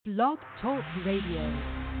Blog Talk Radio.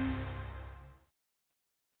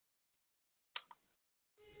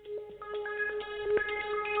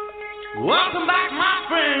 Welcome back, my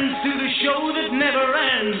friends, to the show that never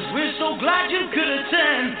ends. We're so glad you could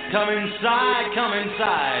attend. Come inside, come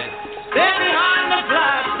inside. There behind the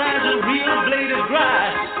glass stands a real blade of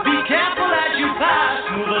grass. Be careful as you pass.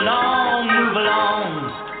 Move along, move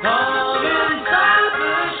along. Come inside,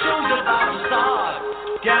 the show's about to start.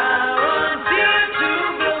 Guaranteed to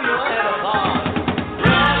blow your head apart.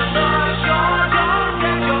 Rest assured, don't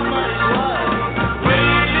get your money's worth.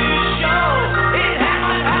 Really show, it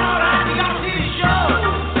happened alright. You gotta see the show.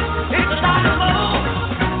 It's a dynamo.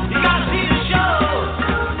 You gotta see the show.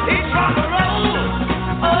 It's rock and roll.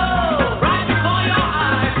 Oh, right before your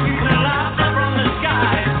eyes, people laugh up from the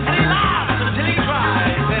sky, and he laughs until he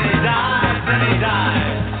cries, then he dies, then he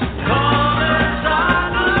dies. Come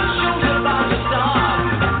inside, the show's about to start.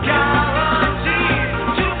 Guaranteed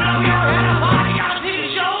to blow your head apart. You gotta see the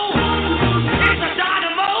show. It's a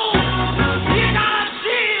dynamo. You gotta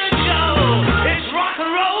see the show. It's rock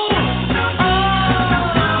and roll.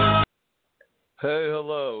 Oh. Hey,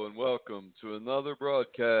 hello, and welcome to another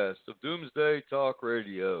broadcast of Doomsday Talk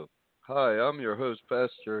Radio. Hi, I'm your host,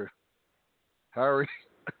 Pastor Harry,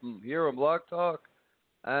 here on Blog Talk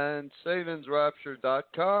and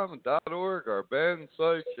SatansRapture.com and .org, our band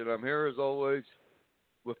sites, and I'm here as always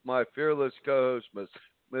with my fearless co-host, Miss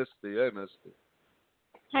Misty. Hey, Misty,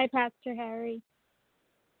 Hi, Pastor Harry.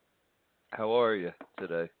 how are you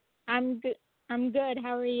today? I'm good. I'm good.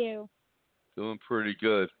 How are you? Doing pretty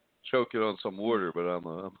good. Choking on some water, but I'm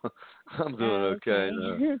doing okay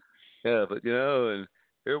now. Yeah, but and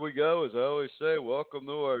here we go. As I always say, welcome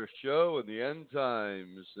to our show in the end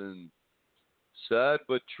times. And sad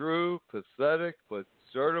but true, pathetic but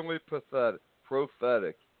certainly prophetic.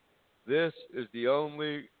 This is the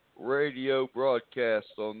only radio broadcast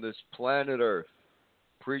on this planet Earth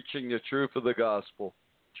preaching the truth of the gospel,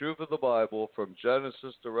 truth of the Bible, from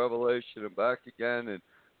Genesis to Revelation and back again. And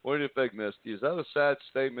what do you think, Misty? Is that a sad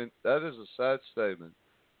statement? That is a sad statement.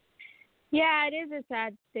 Yeah, it is a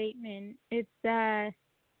sad statement. It's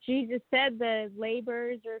Jesus said the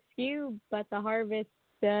laborers are few, but the harvest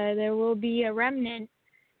there will be a remnant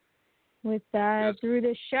with Yes. through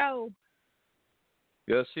the show.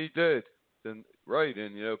 Yes, he did. And right,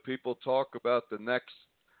 and people talk about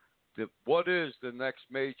what is the next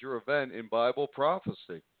major event in Bible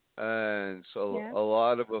prophecy, and so Yeah. a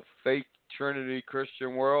lot of a fake Trinity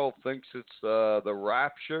Christian world thinks it's the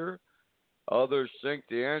rapture. Others think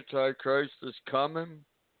the Antichrist is coming.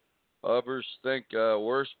 Others think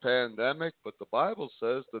worse pandemic. But the Bible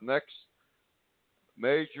says the next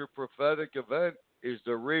major prophetic event is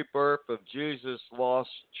the rebirth of Jesus' lost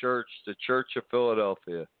church, the Church of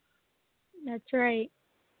Philadelphia. That's right.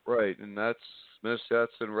 Right, and that's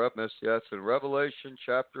in Revelation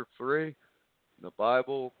chapter 3. The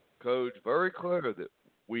Bible code's very clear that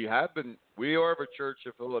we are the Church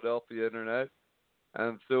of Philadelphia Internet,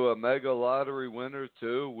 and through a mega lottery winner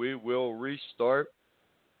too, we will restart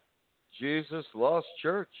Jesus' lost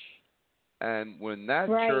church. And when that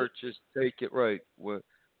Right. church is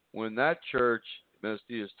when that church,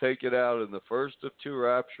 Misty, is taken out in the first of two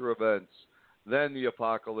rapture events, then the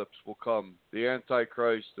apocalypse will come, the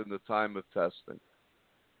Antichrist and the time of testing.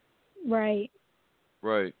 Right.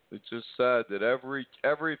 Right. It's just sad that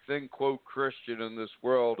everything, quote, Christian in this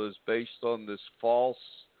world is based on this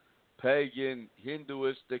false, pagan,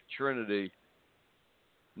 Hinduistic Trinity,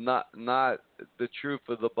 not the truth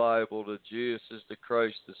of the Bible, that Jesus is the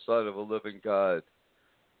Christ, the Son of a living God.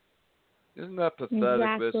 Isn't that pathetic,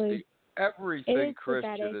 Exactly. Misty? Everything It is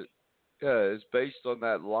Christian pathetic. is based on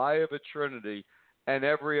that lie of a Trinity and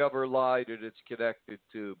every other lie that it's connected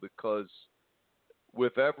to, because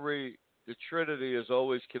the Trinity is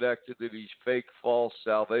always connected to these fake, false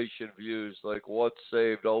salvation views, like once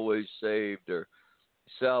saved, always saved, or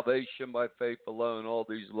salvation by faith alone, all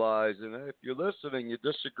these lies. And hey, if you're listening, you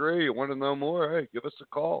disagree, you want to know more, hey, give us a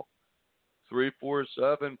call.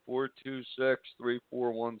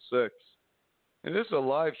 347-426-3416. And this is a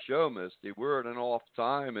live show, Misty. We're at an off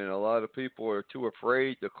time, and a lot of people are too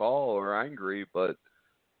afraid to call or angry, but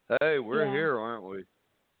hey, we're here, aren't we?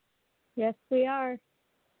 Yes, we are.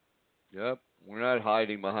 Yep, we're not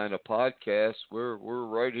hiding behind a podcast. We're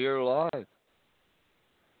right here live.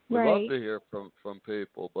 We'd love Right. to hear from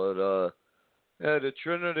people, but the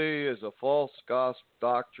Trinity is a false gospel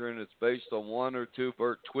doctrine. It's based on one or two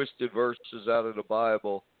twisted verses out of the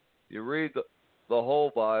Bible. You read the whole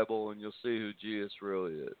Bible, and you'll see who Jesus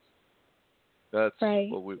really is. That's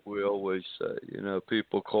Right. what we always say.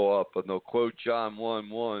 People call up and they'll quote John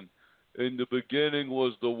 1:1. In the beginning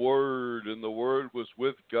was the Word, and the Word was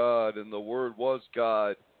with God, and the Word was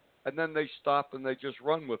God. And then they stop and they just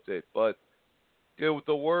run with it. But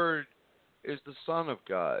the Word is the Son of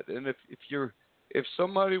God. And if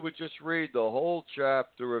somebody would just read the whole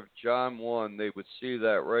chapter of John 1, they would see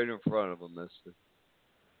that right in front of them, mister.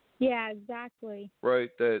 Yeah, exactly.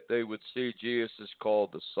 Right, that they would see Jesus is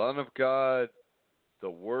called the Son of God,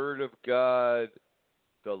 the Word of God,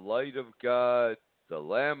 the Light of God, the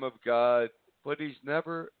Lamb of God, but he's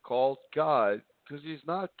never called God because he's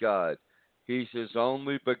not God. He's his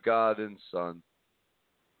only begotten Son.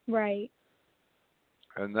 Right.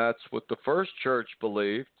 And that's what the first church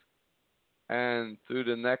believed. And through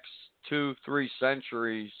the next 2-3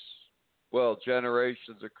 centuries,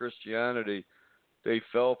 generations of Christianity, they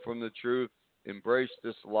fell from the truth, embraced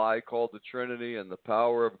this lie called the Trinity, and the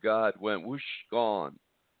power of God went whoosh, gone.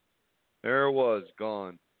 There it was,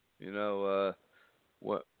 gone. Yeah.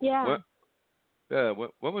 When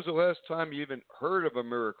was the last time you even heard of a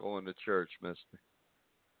miracle in the church, mister?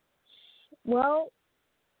 Well,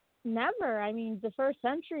 never. I mean, the first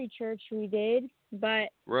century church we did, but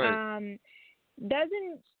Right.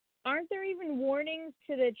 aren't there even warnings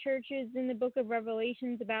to the churches in the book of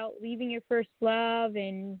Revelations about leaving your first love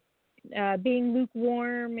and being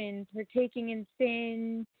lukewarm and partaking in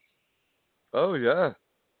sin? Oh yeah,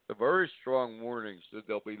 the very strong warnings that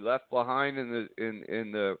they'll be left behind in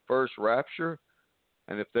the first rapture,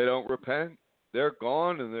 and if they don't repent, they're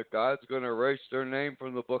gone, and that God's going to erase their name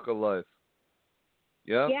from the book of life.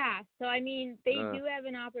 Yep. Yeah. So I mean, they do have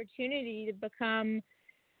an opportunity to become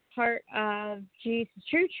part of Jesus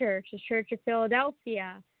True Church, the Church of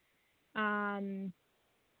Philadelphia.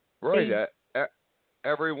 Right.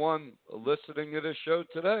 Everyone listening to this show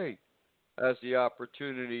today has the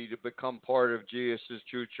opportunity to become part of Jesus'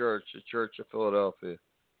 True Church, the Church of Philadelphia.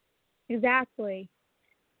 Exactly.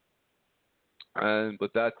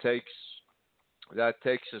 But that takes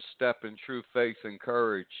a step in true faith and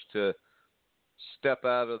courage to step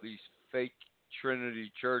out of these fake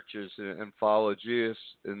Trinity churches and follow Jesus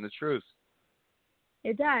in the truth.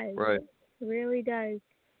 It does. Right. It really does.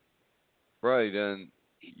 Right, and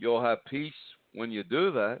you'll have peace when you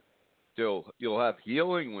do that. You'll have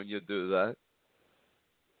healing when you do that.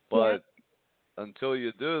 But until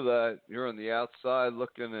you do that, you're on the outside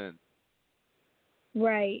looking in.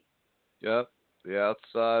 Right. Yep, the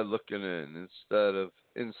outside looking in instead of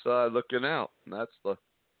inside looking out. And that's the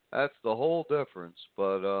whole difference.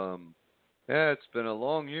 But it's been a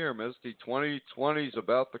long year, Misty. 2020 is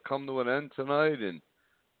about to come to an end tonight, and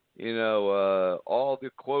all the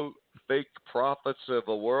quote fake prophets of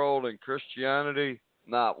the world and Christianity,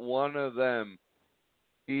 not one of them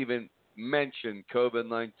even mentioned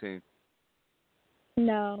COVID-19.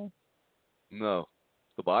 No. No,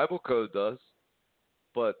 the Bible code does,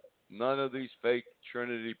 but none of these fake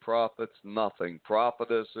Trinity prophets, nothing.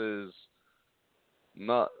 Prophetesses,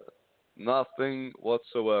 nothing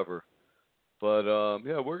whatsoever. But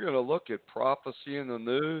we're going to look at prophecy in the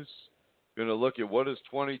news. We're going to look at what does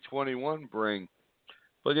 2021 bring.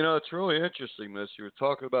 But it's really interesting, Miss. You were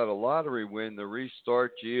talking about a lottery win to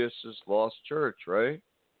restart Jesus' lost church, right?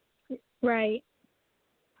 Right.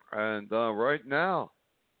 And right now,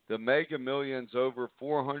 the Mega Million's over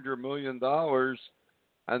 $400 million,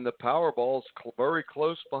 and the Powerball's very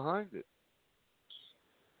close behind it.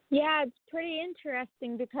 Yeah, it's pretty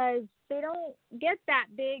interesting because they don't get that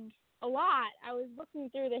big a lot. I was looking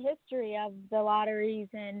through the history of the lotteries,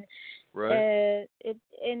 and right. It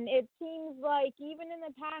seems like even in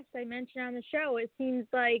the past, I mentioned on the show, it seems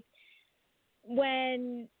like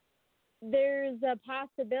when there's a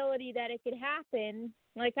possibility that it could happen,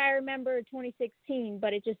 like I remember 2016,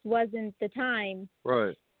 but it just wasn't the time.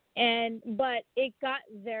 Right. But it got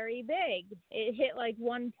very big. It hit like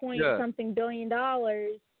something billion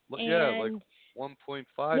dollars. Yeah, like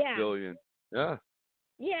 1.5 billion. Yeah.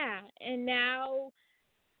 Yeah, and now,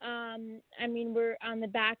 we're on the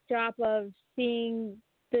backdrop of seeing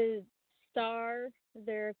the star.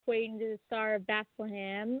 They're equating to the Star of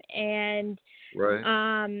Bethlehem, and right.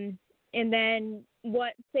 And then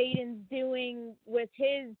what Satan's doing with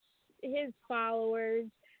his followers,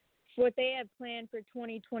 what they have planned for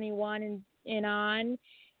 2021 and on,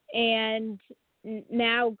 and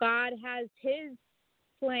now God has his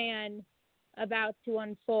plan about to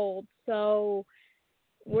unfold. So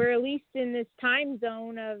we're at least in this time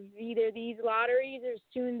zone of either these lotteries or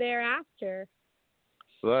soon thereafter.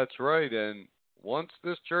 That's right. And once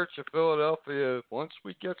this Church of Philadelphia, once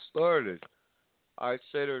we get started, I'd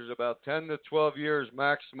say there's about 10 to 12 years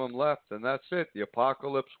maximum left, and that's it. The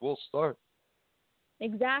apocalypse will start.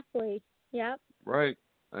 Exactly. Yep. Right.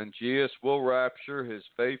 And Jesus will rapture his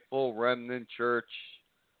faithful remnant church,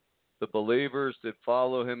 the believers that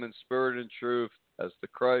follow him in spirit and truth as the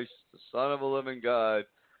Christ, the Son of a living God,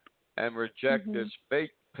 and reject this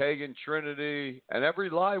fake pagan trinity and every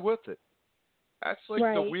lie with it. That's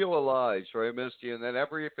like the wheel of lies, right, Misty? And then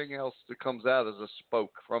everything else that comes out is a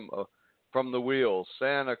spoke from the wheel.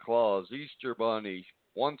 Santa Claus, Easter Bunny,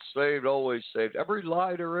 once saved, always saved. Every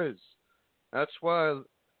lie there is. That's why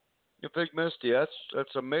you think, Misty,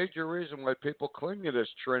 that's a major reason why people cling to this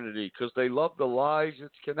Trinity, because they love the lies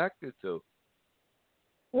it's connected to.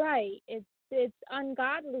 Right. It's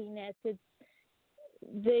ungodliness.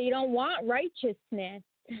 They don't want righteousness.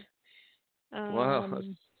 Wow,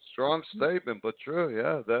 strong statement, but true.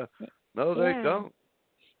 Yeah. They don't.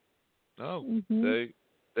 No,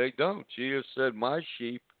 they don't. Jesus said, "My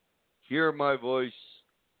sheep hear my voice,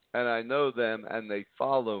 and I know them, and they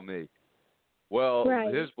follow me." Well,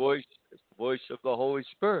 his voice is the voice of the Holy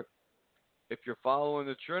Spirit. If you're following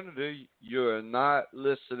the Trinity, you're not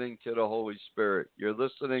listening to the Holy Spirit. You're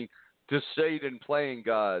listening to Satan playing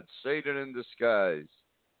God, Satan in disguise.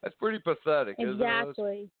 That's pretty pathetic, isn't it?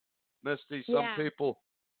 Exactly. Misty, some people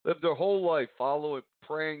live their whole life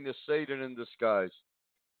praying to Satan in disguise.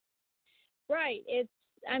 Right.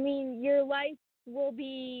 Your life will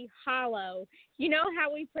be hollow. You know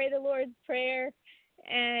how we pray the Lord's Prayer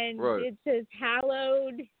and it says,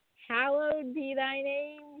 hallowed be thy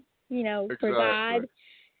name, for God.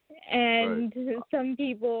 And some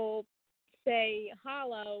people say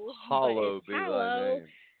hollow. Hallowed be thy name.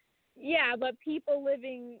 Yeah, but people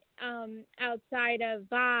living outside of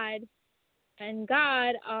God and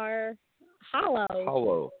God are hollow.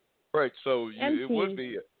 Hollow. Right, so it would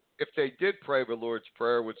be, if they did pray the Lord's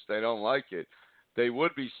Prayer, which they don't like it, they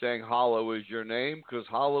would be saying hollow is your name, because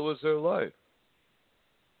hollow is their life.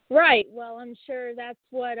 Right. Well, I'm sure that's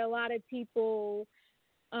what a lot of people,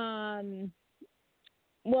 I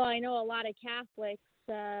know a lot of Catholics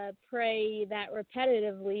pray that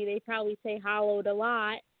repetitively. They probably say hallowed a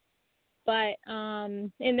lot. But,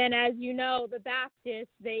 and then as you know, the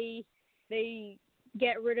Baptists, they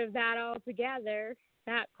get rid of that altogether,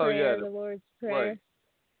 that prayer, the Lord's Prayer.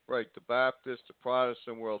 Right. The Baptist, the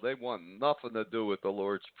Protestant world, they want nothing to do with the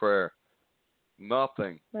Lord's Prayer.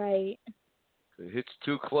 Nothing. Right. It hits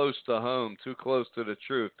too close to home, too close to the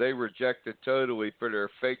truth. They reject it totally for their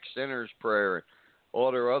fake sinner's prayer and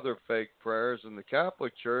all their other fake prayers. In the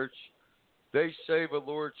Catholic Church, they say the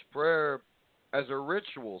Lord's Prayer as a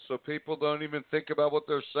ritual, so people don't even think about what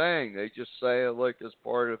they're saying. They just say it like as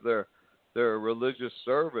part of their religious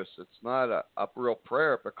service. It's not a real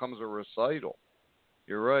prayer. It becomes a recital.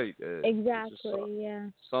 You're right.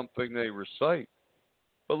 Exactly, something they recite.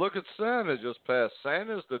 But look at Santa just passed.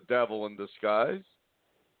 Santa's the devil in disguise.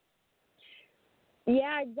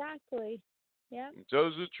 Yeah, exactly. Yeah.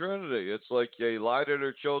 So's the Trinity. It's like they lie to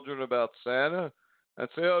their children about Santa and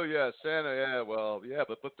say, oh, yeah, Santa,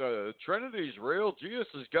 but the Trinity's real. Jesus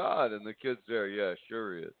is God. And the kid's there, yeah,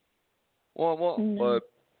 sure he is. Well, but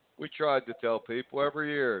we tried to tell people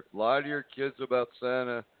every year, lie to your kids about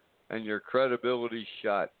Santa and your credibility's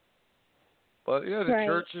shot. But, yeah, the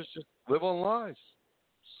churches just live on lies.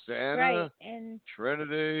 Santa, and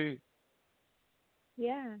Trinity.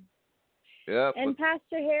 Yeah. Yeah. And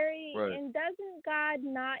Pastor Harry, and doesn't God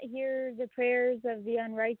not hear the prayers of the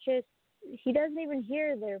unrighteous? He doesn't even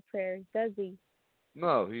hear their prayers, does he?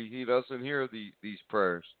 No, he doesn't hear these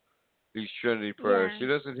prayers, these Trinity prayers. Yeah. He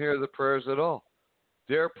doesn't hear the prayers at all.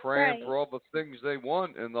 They're praying for all the things they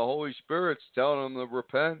want, and the Holy Spirit's telling them to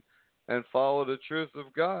repent and follow the truth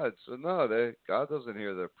of God. So no, God doesn't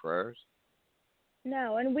hear their prayers.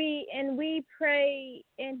 No, and we pray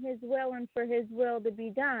in His will and for His will to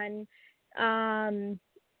be done.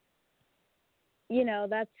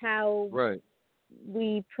 That's how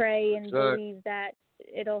we pray and believe that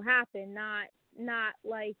it'll happen. Not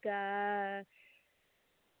like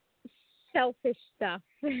selfish stuff.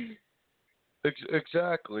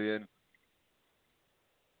 Exactly, and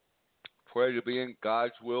pray to be in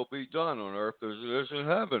God's will be done on earth as it is in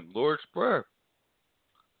heaven. Lord's Prayer.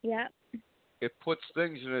 Yeah. It puts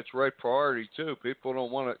things in its right priority, too. People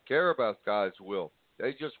don't want to care about God's will.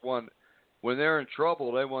 They just want, when they're in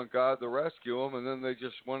trouble, they want God to rescue them, and then they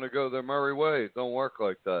just want to go their merry way. It don't work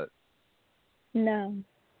like that. No.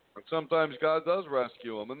 And sometimes God does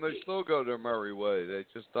rescue them, and they still go their merry way. They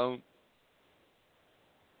just don't.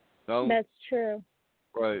 That's true.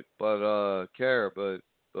 Right, but care. But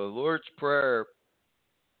the Lord's Prayer,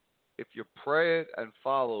 if you pray it and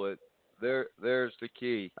follow it, there's the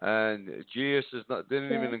key. And Jesus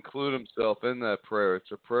didn't even include himself in that prayer.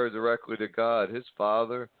 It's a prayer directly to God, his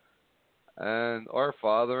Father, and our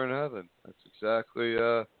Father in heaven. That's exactly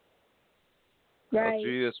how Right.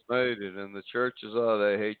 Jesus made it. And the churches,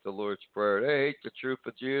 they hate the Lord's Prayer. They hate the truth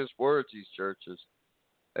of Jesus' words, these churches.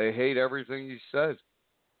 They hate everything he said.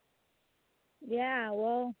 Yeah,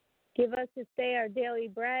 well, give us this day our daily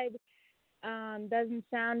bread doesn't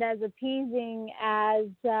sound as appeasing as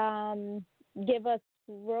give us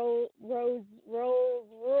Rolls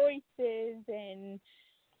Royces and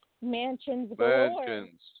mansions galore.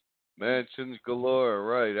 Mansions galore,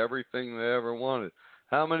 right. Everything they ever wanted.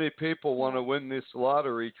 How many people want to win this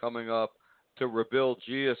lottery coming up to rebuild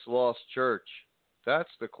Jesus' lost church? That's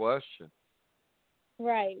the question.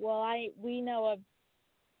 Right. Well, we know of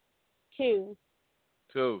 2.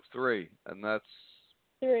 2, 3, and that's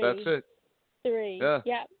 3. That's it. 3. Yeah.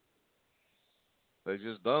 Yep. They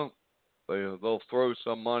just don't. They'll throw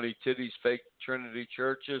some money to these fake Trinity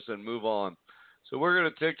churches and move on. So we're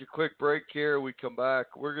going to take a quick break here. We come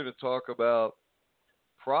back. We're going to talk about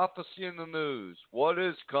prophecy in the news. What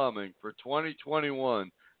is coming for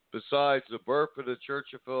 2021 besides the birth of the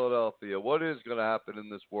Church of Philadelphia? What is going to happen in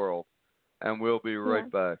this world? And we'll be right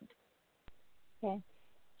back. Okay.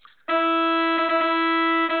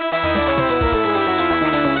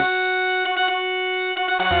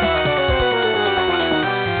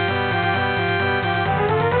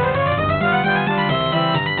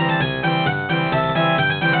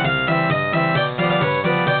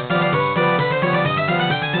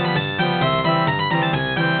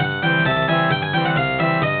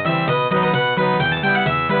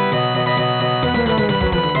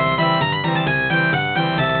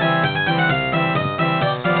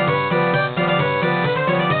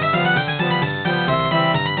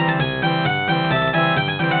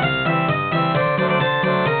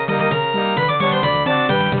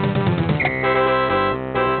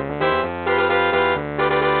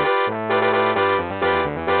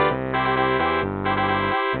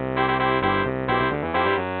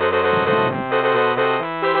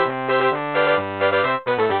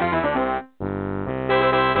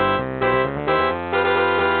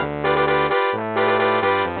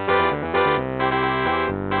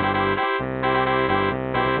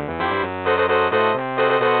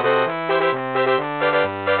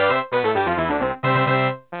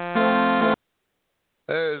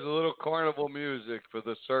 There's a little carnival music for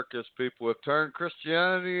the circus people have turned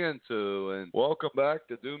Christianity into. And welcome back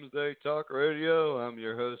to Doomsday Talk Radio. I'm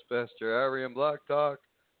your host, Pastor Harry in Black Talk.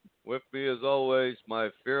 With me, as always, my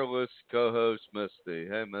fearless co-host, Misty.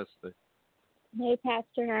 Hey, Misty. Hey,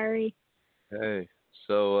 Pastor Harry. Hey.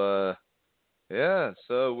 So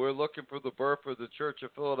we're looking for the birth of the Church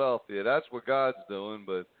of Philadelphia. That's what God's doing.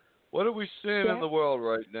 But what are we seeing in the world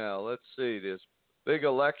right now? Let's see. This big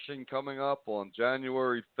election coming up on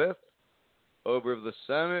January 5th over the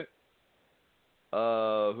Senate.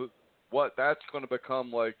 What that's going to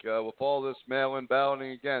become like with all this mail-in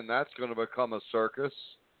balloting again, that's going to become a circus.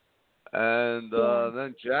 And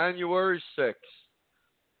then January 6th,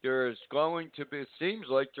 there's going to be, it seems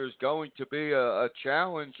like there's going to be a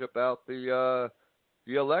challenge about the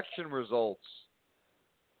election results.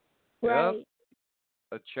 Right. Yep.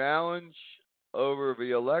 A challenge over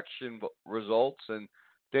the election results, and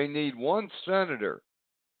they need one senator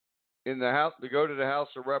in the House to go to the House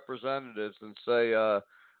of Representatives and say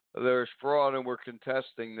there's fraud and we're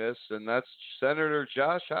contesting this, and that's Senator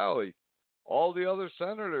Josh Hawley. All the other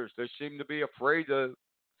senators, they seem to be afraid to.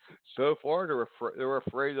 So far, they're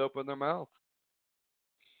afraid to open their mouth.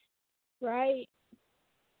 Right.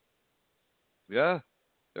 Yeah,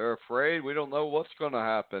 they're afraid. We don't know what's going to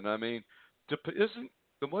happen. I mean,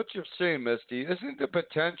 from what you've seen, Misty, isn't the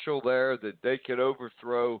potential there that they could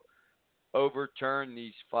overturn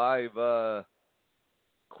these 5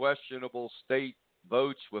 questionable state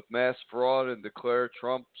votes with mass fraud and declare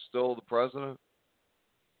Trump still the president?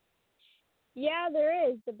 Yeah,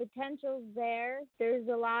 there is. The potential's there. There's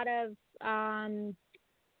a lot of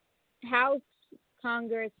House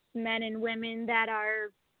Congressmen and women that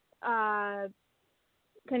are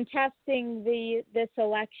contesting this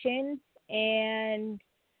election, and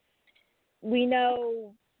we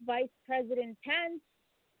know Vice President Pence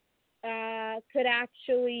could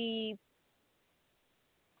actually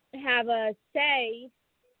have a say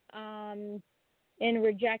in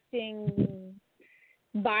rejecting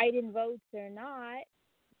Biden votes or not.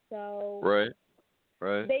 So Right.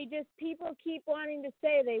 People keep wanting to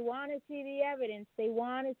say they want to see the evidence, they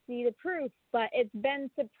want to see the proof, but it's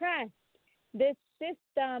been suppressed. This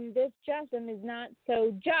system is not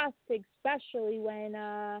so just, especially when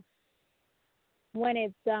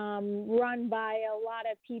it's run by a lot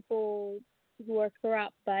of people who are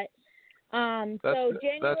corrupt. But so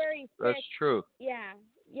January 6th, that's true. Yeah,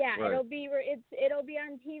 Yeah, Right. it'll be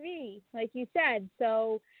on TV, like you said.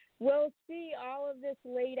 So we'll see all of this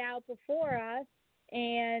laid out before us,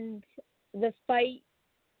 and the fight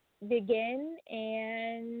begin,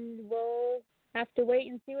 and we'll have to wait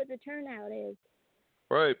and see what the turnout is.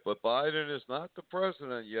 Right, but Biden is not the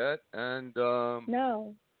president yet, and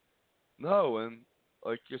No. no, and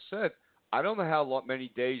like you said, I don't know many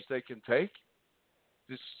days they can take.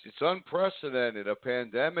 It's unprecedented. A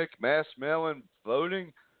pandemic, mass mail-in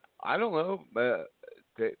voting. I don't know.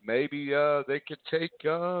 Maybe they could take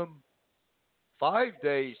 5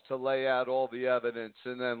 days to lay out all the evidence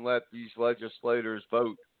and then let these legislators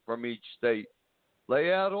vote from each state.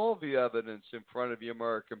 Lay out all the evidence in front of the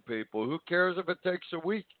American people. Who cares if it takes a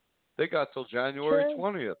week? They got till January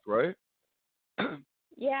 20th, right?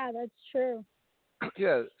 Yeah, that's true.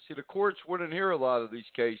 Yeah. See, the courts wouldn't hear a lot of these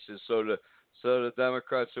cases, so the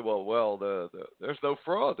Democrats said, well, there's no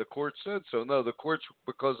fraud. The court said so. No,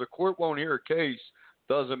 because the court won't hear a case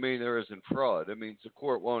doesn't mean there isn't fraud. It means the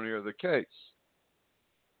court won't hear the case.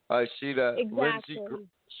 I see that Exactly.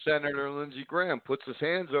 Senator Lindsey Graham puts his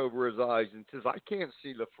hands over his eyes and says, I can't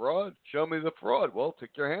see the fraud. Show me the fraud. Well,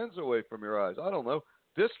 take your hands away from your eyes. I don't know.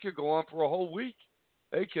 This could go on for a whole week.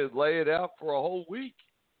 They could lay it out for a whole week.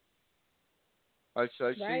 I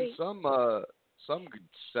see some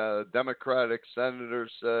Democratic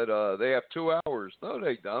senators said they have 2 hours. No,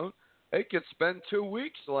 they don't. They could spend 2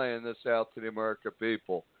 weeks laying this out to the American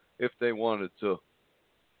people if they wanted to.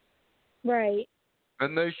 Right.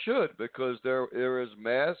 And they should, because there is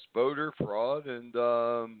mass voter fraud, and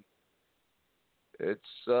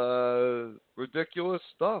it's ridiculous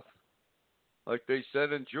stuff. Like they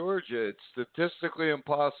said in Georgia, it's statistically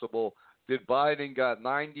impossible that Biden got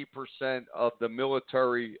 90% of the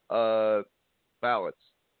military ballots.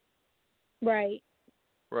 Right.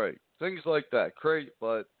 Right. Things like that. Great,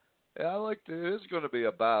 but yeah, it is going to be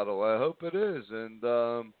a battle. I hope it is. And,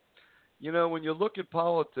 when you look at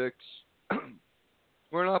politics,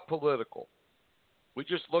 we're not political. We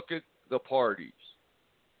just look at the parties.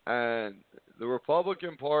 And the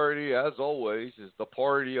Republican Party, as always, is the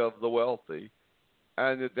party of the wealthy.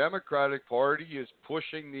 And the Democratic Party is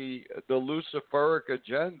pushing the Luciferic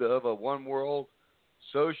agenda of a one-world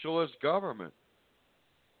socialist government.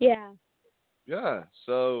 Yeah. Yeah,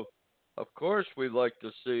 so of course we'd like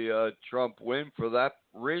to see Trump win for that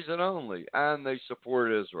reason only. And they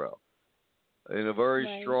support Israel in a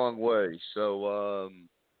very strong way. So,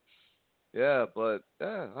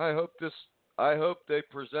 I hope they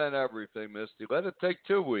present everything, Misty. Let it take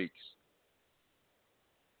 2 weeks.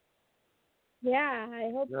 Yeah,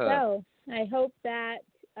 I hope so. I hope that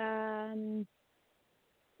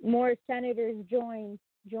more senators join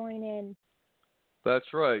in.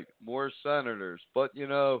 That's right, more senators. But,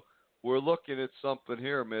 we're looking at something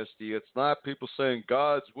here, Misty. It's not people saying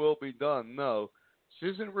God's will be done. No,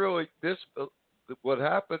 this isn't really this. What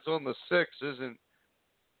happens on the 6th isn't.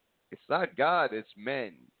 It's not God. It's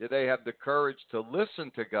men. Do they have the courage to listen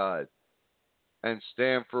to God and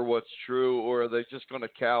stand for what's true, or are they just going to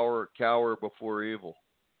cower before evil?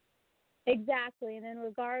 Exactly, and then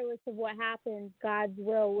regardless of what happens, God's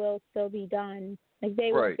will still be done. Like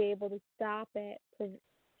they won't be able to stop it,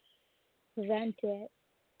 prevent it.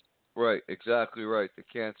 Right, exactly right. They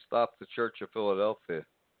can't stop the Church of Philadelphia.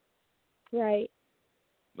 Right.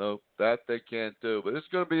 No, that they can't do. But it's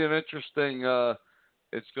going to be an interesting.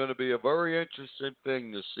 It's going to be a very interesting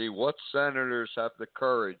thing to see what senators have the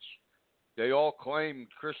courage. They all claim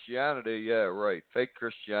Christianity, yeah, right, fake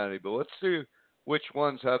Christianity. But let's see which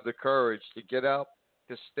ones have the courage to get out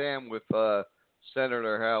to stand with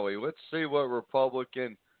Senator Howie. Let's see what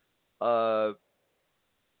Republican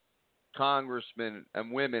congressmen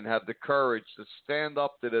and women have the courage to stand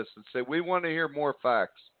up to this and say, we want to hear more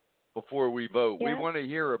facts before we vote. Yeah. We want to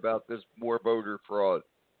hear about this more voter fraud.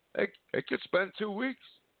 They could spend 2 weeks.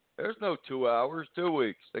 There's no 2 hours, 2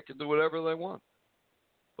 weeks. They can do whatever they want.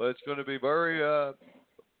 But it's going to be very,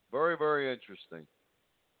 very, very interesting.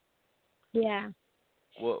 Yeah.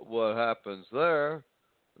 What happens there?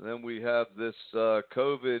 And then we have this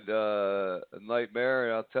COVID nightmare.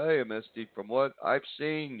 And I'll tell you, Misty, from what I've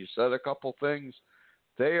seen, you said a couple things.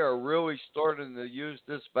 They are really starting to use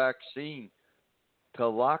this vaccine to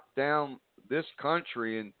lock down this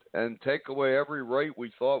country and take away every right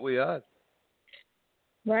we thought we had.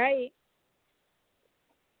 Right.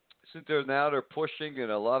 Isn't there now they're pushing in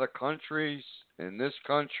a lot of countries, in this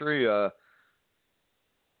country, a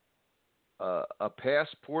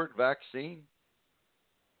passport vaccine?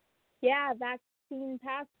 Yeah, vaccine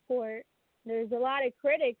passport. There's a lot of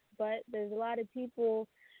critics, but there's a lot of people,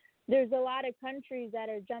 there's a lot of countries that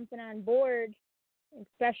are jumping on board,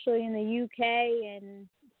 especially in the UK and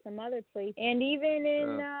some other places. And even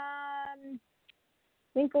in, I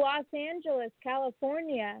think Los Angeles,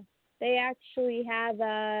 California, they actually have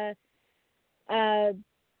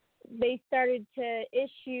they started to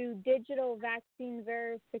issue digital vaccine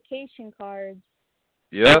verification cards.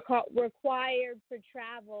 Yep. Required for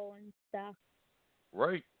travel and stuff.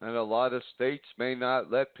 Right. And a lot of states may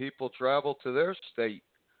not let people travel to their state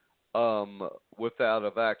without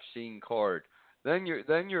a vaccine card. Then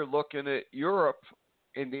you're looking at Europe.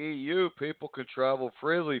 In the EU, people can travel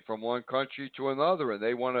freely from one country to another, and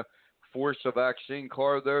they want to force a vaccine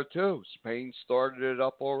card there too. Spain started it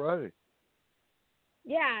up already.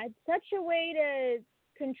 Yeah, it's such a way to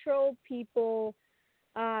control people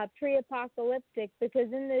pre-apocalyptic,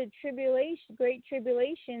 because in the Great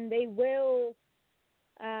Tribulation, they will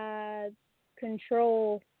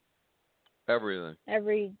control everything.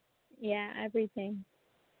 Everything.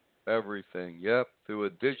 Everything, yep, through a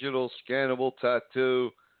digital scannable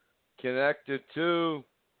tattoo connected to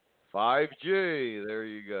 5G. There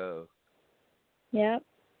you go. Yep.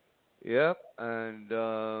 Yep, and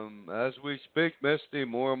as we speak, Misty,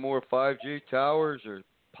 more and more 5G towers are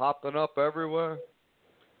popping up everywhere.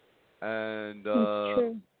 And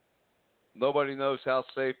true. Nobody knows how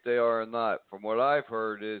safe they are or not. From what I've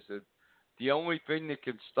heard is that the only thing that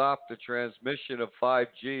can stop the transmission of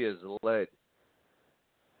 5G is lead.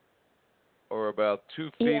 Or about 2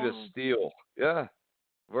 feet of steel. Yeah,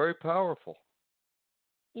 very powerful.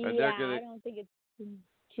 And I don't think it's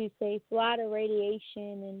too safe. A lot of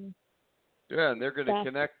radiation and. Yeah, and they're going to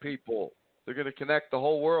connect people. They're going to connect the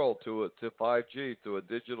whole world to 5G through a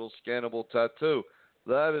digital scannable tattoo.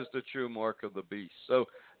 That is the true mark of the beast. So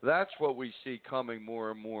that's what we see coming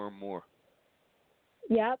more and more and more.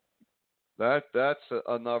 Yep. That's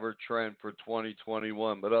another trend for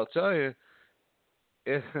 2021. But I'll tell you,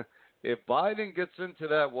 if Biden gets into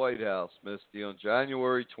that White House, Misty, on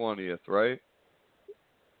January 20th, right?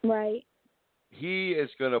 Right. He is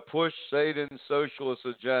going to push Satan's socialist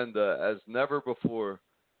agenda as never before.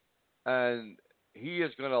 And he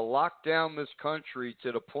is going to lock down this country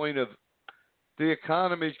to the point of the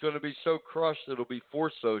economy is going to be so crushed it'll be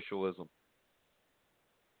forced socialism.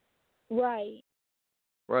 Right.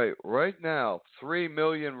 Right. Right now, 3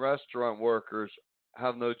 million restaurant workers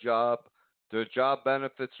have no job. Their job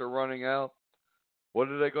benefits are running out. What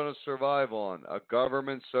are they going to survive on? A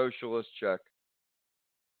government socialist check.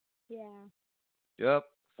 Yeah. Yep.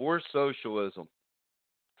 Forced socialism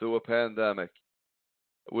through a pandemic,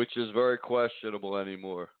 which is very questionable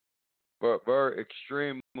anymore. But very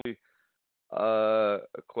extremely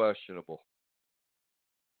questionable.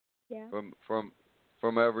 Yeah.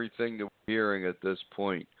 From everything that we're hearing at this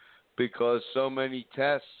point, because so many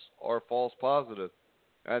tests are false positive,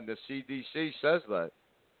 and the CDC says that.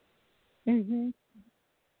 Mhm.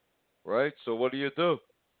 Right. So what do? You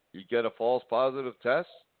get a false positive test.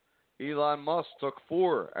 Elon Musk took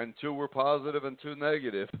 4, and 2 were positive and 2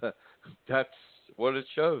 negative. That's what it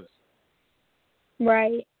shows.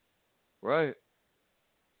 Right. Right.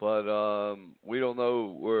 But we don't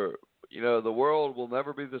know where. The world will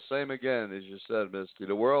never be the same again, as you said, Misty.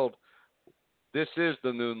 The world, this is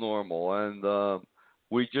the new normal, and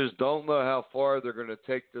we just don't know how far they're going to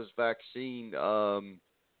take this vaccine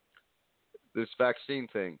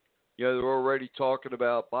thing. They're already talking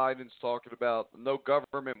about, Biden's talking about no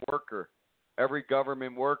government worker. Every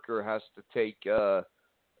government worker has to take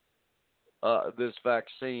this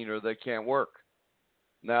vaccine or they can't work.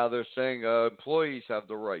 Now they're saying employees have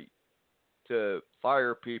the right to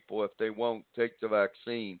fire people if they won't take the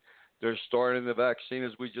vaccine. They're starting the vaccine,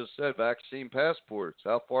 as we just said, vaccine passports.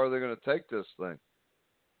 How far are they going to take this thing?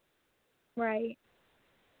 Right.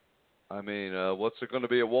 I mean, what's it going to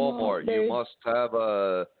be at Walmart? Well,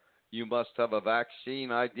 you must have a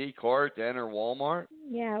vaccine ID card to enter Walmart.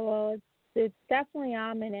 Yeah, well, it's definitely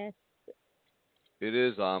ominous. It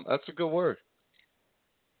is. That's a good word.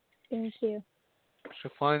 Thank you. I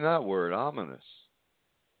should find that word, ominous.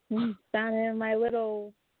 Found it in my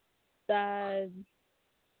little backed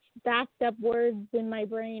up words in my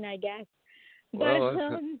brain, I guess. Well,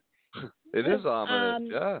 But it is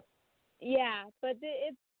ominous. Yeah. Yeah, but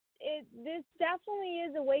this definitely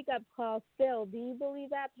is a wake up call. Still, do you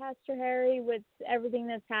believe that, Pastor Harry, with everything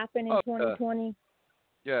that's happened in 2020?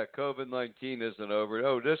 Yeah, COVID-19 isn't over.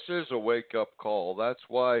 Oh, this is a wake up call. That's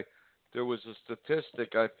why there was a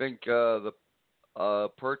statistic. I think the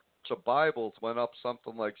purchase of Bibles went up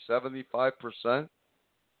something like 75%.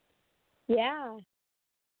 Yeah.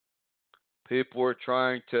 People are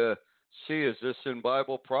trying to see, is this in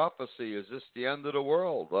Bible prophecy? Is this the end of the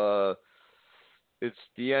world? It's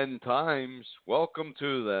the end times. Welcome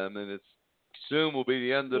to them, and it's soon will be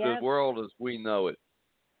the end of the world as we know it.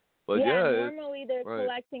 But normally they're right.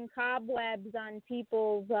 collecting cobwebs on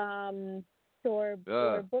people's store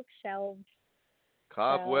or bookshelves.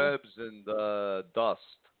 Cobwebs and dust.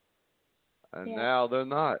 And now they're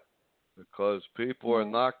not, because people are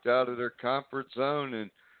knocked out of their comfort zone. And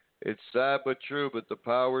it's sad but true, but the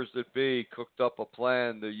powers that be cooked up a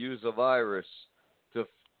plan to use a virus to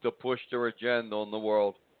push their agenda on the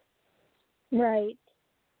world. Right.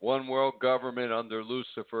 One world government under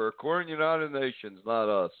Lucifer, according to the United Nations, not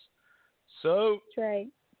us. So, that's right.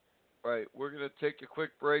 Right, we're going to take a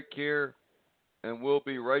quick break here, and we'll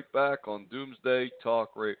be right back on Doomsday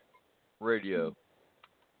Talk Radio.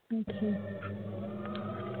 Okay.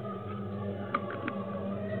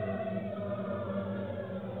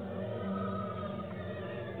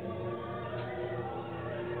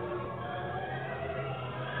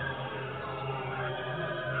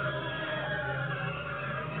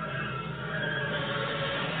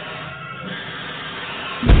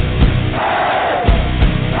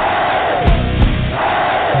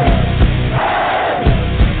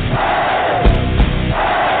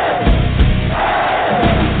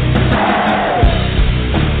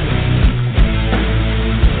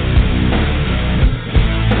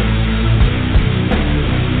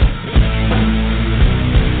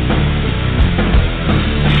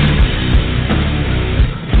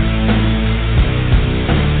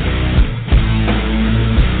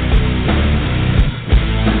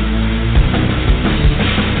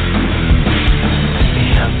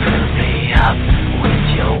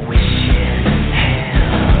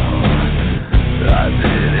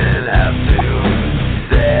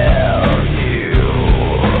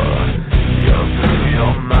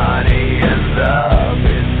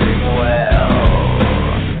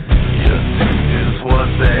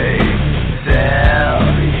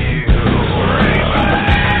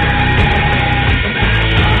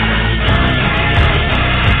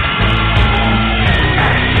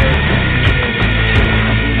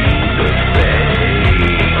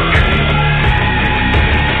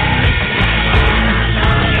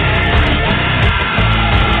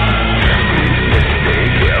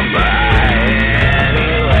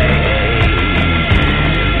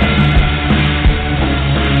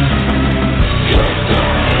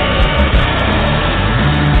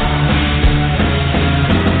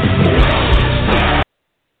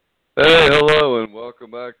 Hey, hello, and welcome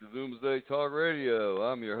back to Doomsday Talk Radio.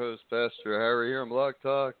 I'm your host, Pastor Harry, here on Blog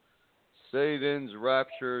Talk,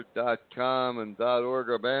 SatansRapture.com and .org,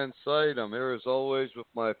 our band site. I'm here as always with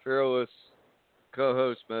my fearless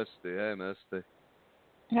co-host, Misty. Hey, Misty.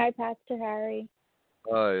 Hi, Pastor Harry.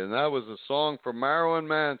 Hi, and that was a song from Marilyn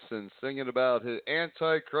Manson singing about his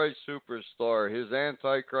Antichrist superstar. His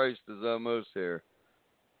Antichrist is almost here.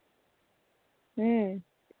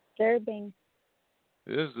 Disturbing.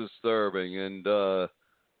 It is disturbing, and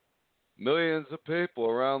millions of people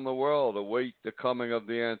around the world await the coming of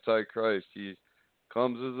the Antichrist. He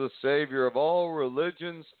comes as the savior of all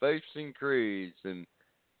religions, faiths, and creeds, and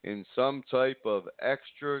in some type of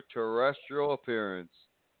extraterrestrial appearance.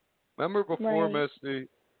 Remember before, Right.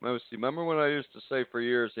 Misty, remember when I used to say for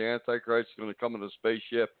years the Antichrist is going to come in a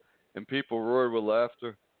spaceship and people roared with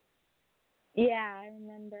laughter? Yeah, I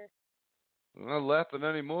remember. I'm not laughing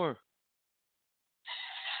anymore.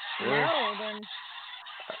 No, then.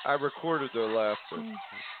 I recorded their laughter.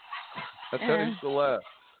 That's how I used to laugh.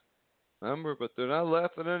 Remember, but they're not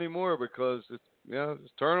laughing anymore because it's,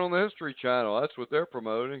 just turn on the History Channel. That's what they're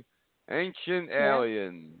promoting. Ancient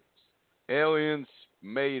aliens. Aliens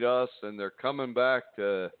made us, and they're coming back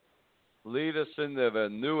to lead us into the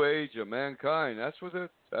new age of mankind. That's what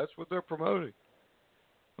they're promoting.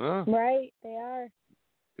 Huh? Right, they are.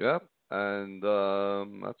 Yep, and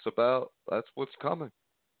that's what's coming.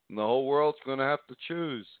 And the whole world's going to have to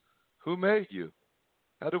choose who made you.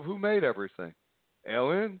 Who made everything?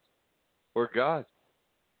 Aliens or God?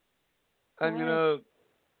 And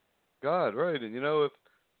God, right? And if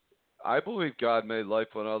I believe God made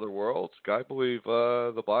life on other worlds. I believe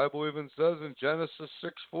the Bible even says in Genesis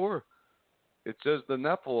 6:4, it says the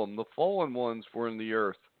Nephilim, the fallen ones, were in the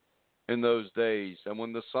earth in those days. And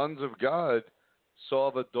when the sons of God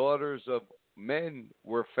saw the daughters of men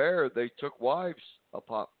were fair, they took wives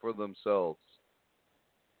for themselves.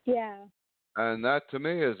 Yeah. And that to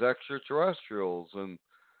me is extraterrestrials. And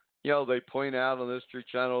they point out on the History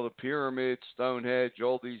Channel the pyramids, Stonehenge,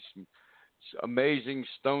 all these amazing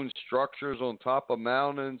stone structures on top of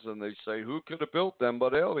mountains, and they say who could have built them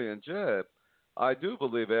but aliens? Yeah, I do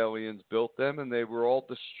believe aliens built them, and they were all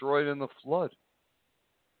destroyed in the flood.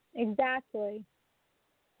 Exactly.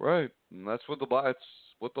 Right, and that's what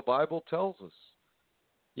the Bible tells us.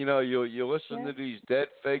 You listen Yeah. to these dead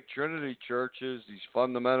fake Trinity churches, these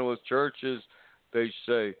fundamentalist churches. They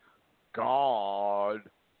say God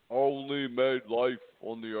only made life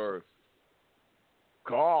on the earth.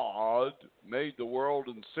 God made the world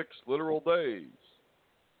in 6 literal days.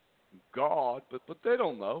 God, but they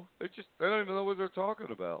don't know. They don't even know what they're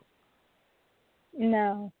talking about.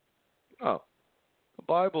 No. No, the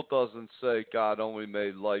Bible doesn't say God only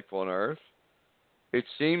made life on earth. It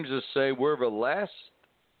seems to say we're the last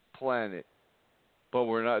planet, but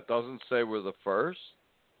we're not. It doesn't say we're the first.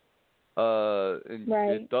 And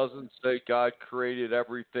Right. it doesn't say God created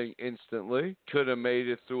everything instantly. Could have made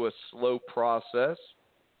it through a slow process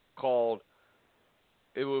called,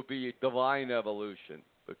 it would be divine evolution.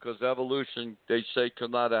 Because evolution, they say,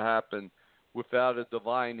 could not have happened without a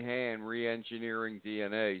divine hand re-engineering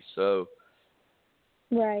DNA. So,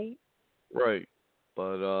 Right. right.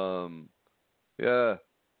 But, yeah.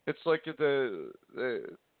 It's like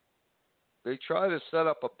they try to set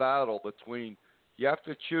up a battle between, you have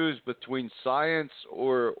to choose between science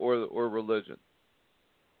or religion.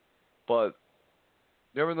 But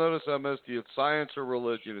never notice I missed you. It's science or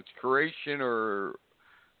religion. It's creation or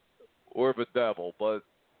the devil. But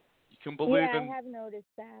you can believe Yeah, in, I have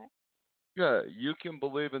noticed that. yeah, you can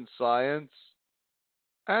believe in science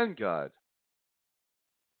and God.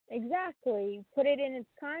 Exactly. Put it in its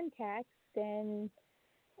context, and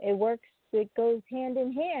it works. It goes hand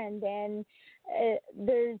in hand, and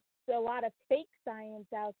there's a lot of fake science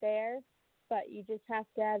out there, but you just have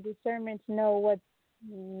to have discernment to know what's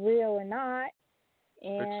real and not.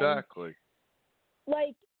 And Exactly.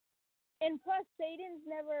 like, and plus, Satan's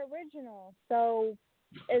never original. So,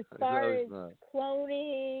 as far No, as he's not.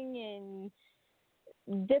 cloning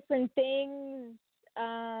and different things,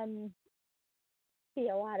 see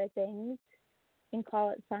a lot of things and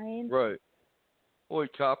call it science. Right. Well, he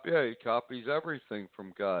copies everything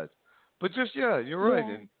from God. But just, yeah, you're right.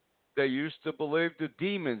 Yeah. And they used to believe the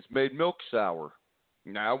demons made milk sour.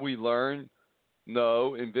 Now we learn,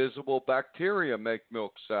 no, invisible bacteria make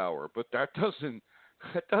milk sour. But that doesn't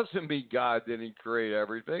mean God didn't create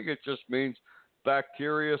everything. It just means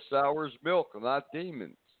bacteria sours milk, not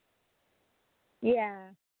demons.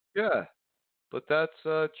 Yeah. Yeah, but that's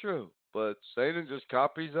true. But Satan just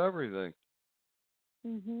copies everything.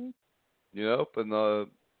 Mhm. Yep, and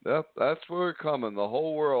that's where we're coming. The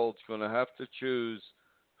whole world's going to have to choose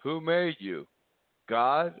who made you,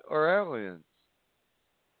 God or aliens.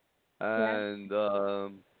 Yeah.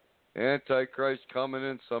 And Antichrist coming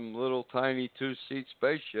in some little tiny 2-seat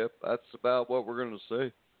spaceship. That's about what we're going to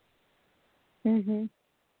see. Mhm.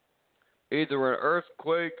 Either an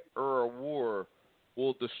earthquake or a war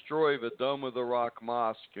will destroy the Dome of the Rock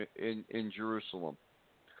Mosque in Jerusalem.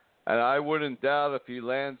 And I wouldn't doubt if he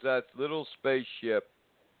lands that little spaceship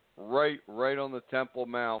right on the Temple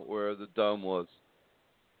Mount where the dome was.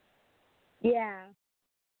 Yeah.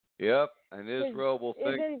 Yep, and Israel will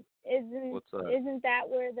think, what's that? Isn't that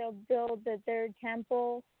where they'll build the third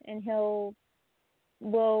temple, and will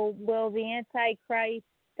the Antichrist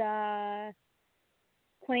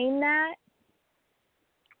claim that?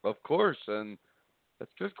 Of course, and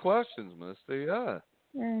that's good questions, Misty. Yeah,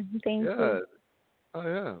 Thank yeah. you. Oh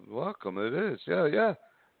yeah, welcome. It is. Yeah.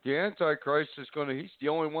 The Antichrist is he's the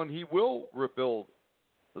only one, he will rebuild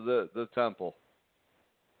the temple.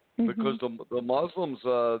 Because the Muslims,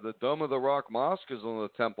 the Dome of the Rock Mosque is on the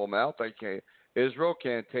Temple Mount. Israel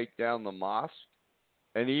can't take down the mosque,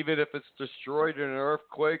 and even if it's destroyed in an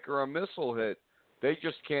earthquake or a missile hit, they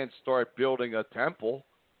just can't start building a temple.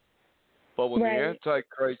 But when the Right.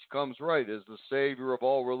 Antichrist comes, right, as the savior of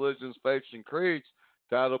all religions, faiths, and creeds,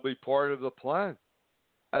 that'll be part of the plan.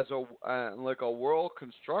 As like a world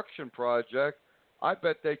construction project, I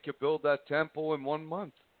bet they could build that temple in 1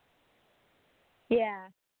 month. Yeah.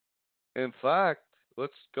 In fact,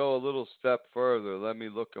 let's go a little step further. Let me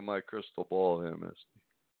look at my crystal ball here,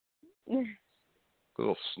 Misty.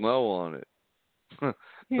 Little snow on it.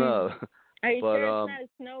 No, Are you but sure it's not a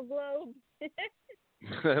snow globe?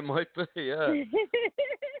 it might be, yeah.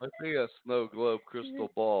 Might be a snow globe crystal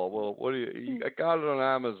ball. Well, what do I got it on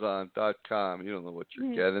Amazon.com. You don't know what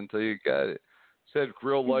you're getting until you get it. It said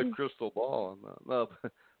real life crystal ball. No,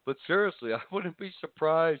 but seriously, I wouldn't be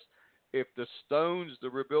surprised if the stones to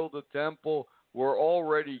rebuild the temple were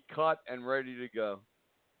already cut and ready to go.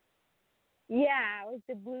 Yeah, like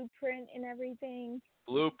the blueprint and everything.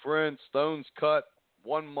 Blueprint, stones cut,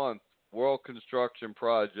 1 month, world construction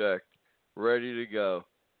project, ready to go.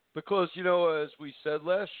 Because, as we said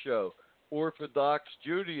last show, Orthodox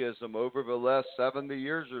Judaism over the last 70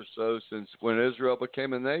 years or so since when Israel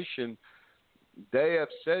became a nation, they have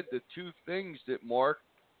said the two things that mark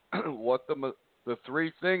what the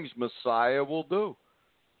three things Messiah will do.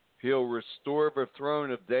 He'll restore the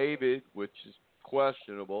throne of David, which is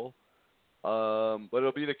questionable, but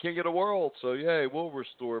he'll be the king of the world. So, yeah, he will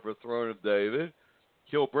restore the throne of David.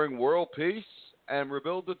 He'll bring world peace and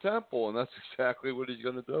rebuild the temple, and that's exactly what he's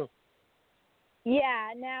going to do.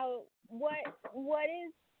 Yeah. Now, what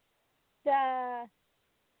is the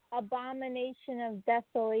abomination of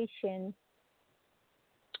desolation?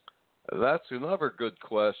 That's another good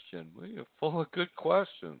question. Well, you're full of good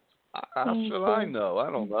questions. How should I know? I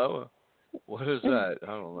don't know. What is that? I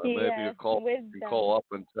don't know. Maybe Yeah, you can call up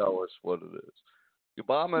and tell us what it is. The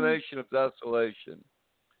abomination of desolation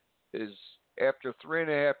is after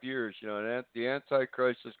 3.5 years, and the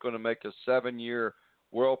Antichrist is going to make a 7-year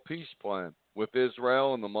world peace plan with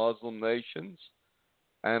Israel and the Muslim nations.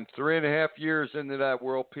 And 3.5 years into that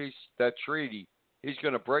world peace, that treaty, he's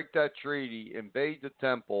going to break that treaty, invade the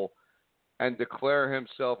temple, and declare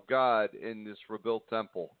himself God in this rebuilt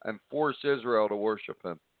temple and force Israel to worship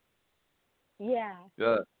him. Yeah.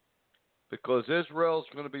 Yeah. Because Israel's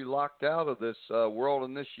going to be locked out of this world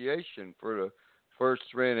initiation for the first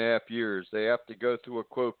 3.5 years. They have to go through a,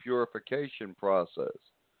 quote, purification process.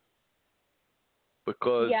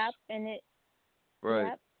 Because. Yep, and it. Right.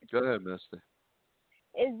 Yep. Go ahead, Misty.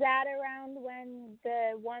 Is that around when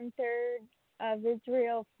the 1/3 of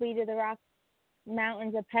Israel flee to the Rock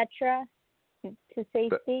Mountains of Petra to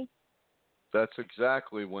safety? That's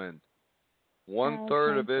exactly when.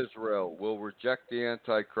 1/3 of Israel will reject the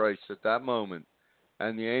Antichrist at that moment,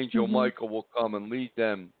 and the angel Michael will come and lead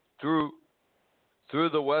them through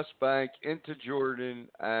the West Bank into Jordan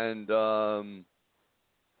and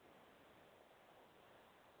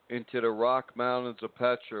into the Rock Mountains of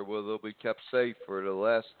Petra, where they'll be kept safe for the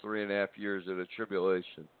last 3.5 years of the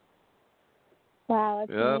tribulation. Wow,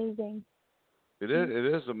 that's amazing. It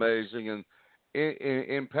is amazing, and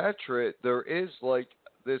in Petra there is like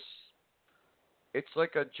this. It's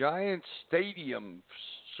like a giant stadium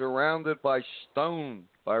surrounded by stone,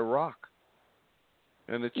 by rock.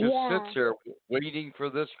 And it just sits there waiting for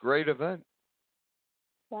this great event.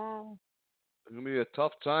 Wow. It's going to be a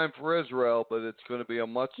tough time for Israel, but it's going to be a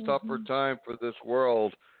much tougher time for this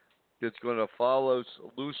world. It's going to follow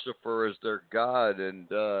Lucifer as their god and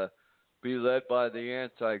be led by the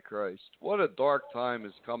Antichrist. What a dark time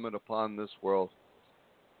is coming upon this world.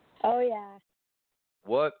 Oh, yeah.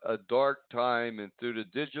 What a dark time, and through the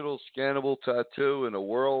digital scannable tattoo and a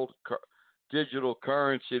world digital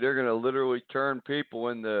currency, they're going to literally turn people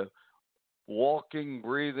into walking,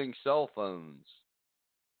 breathing cell phones.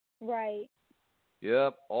 Right.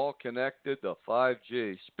 Yep, all connected to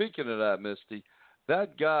 5G. Speaking of that, Misty,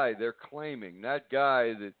 that guy they're claiming, that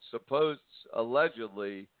guy that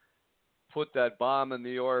allegedly put that bomb in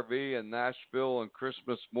the RV in Nashville on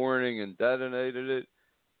Christmas morning and detonated it,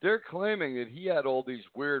 they're claiming that he had all these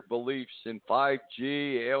weird beliefs in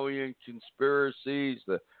 5G, alien conspiracies,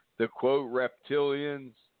 the quote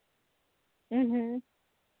reptilians.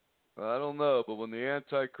 I don't know, but when the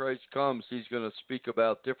Antichrist comes, he's going to speak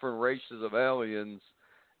about different races of aliens,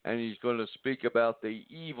 and he's going to speak about the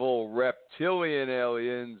evil reptilian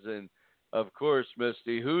aliens. And of course,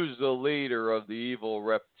 Misty, who's the leader of the evil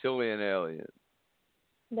reptilian aliens?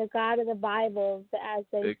 The God of the Bible, as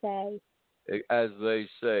they say. As they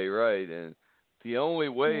say, right. And the only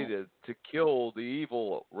way to kill the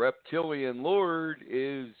evil reptilian lord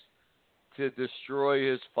is to destroy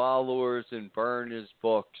his followers and burn his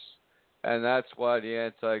books. And that's why the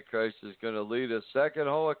Antichrist is going to lead a second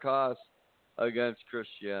Holocaust against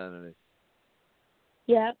Christianity.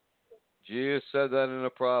 Yep. Jesus said that in a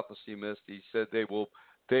prophecy, Misty. He said they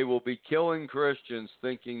will be killing Christians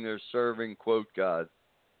thinking they're serving, quote, God.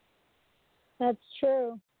 That's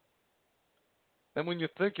true. And when you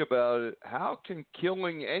think about it, how can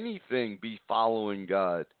killing anything be following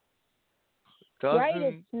God? Right,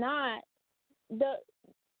 it's not.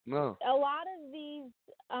 No. A lot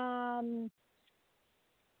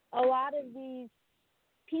of these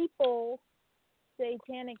people,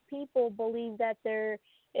 satanic people, believe that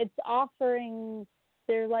it's offerings.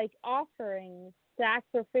 They're like offerings,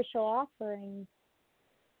 sacrificial offerings.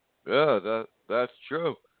 Yeah, that's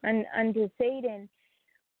true. And unto Satan.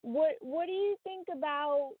 What do you think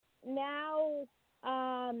about now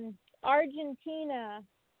Argentina,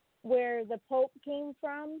 where the Pope came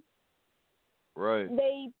from? Right.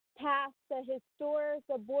 They passed a historic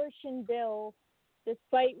abortion bill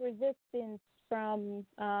despite resistance from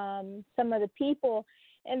some of the people,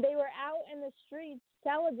 and they were out in the streets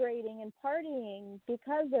celebrating and partying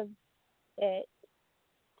because of it.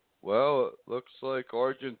 Well, it looks like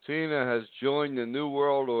Argentina has joined the New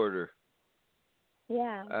World Order.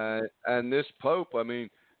 Yeah. And this Pope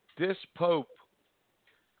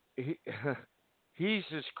he he's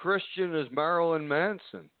as Christian as Marilyn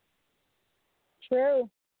Manson. True.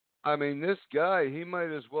 I mean, this guy, he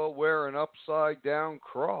might as well wear an upside down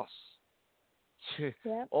cross.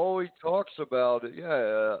 Yep. All he talks about,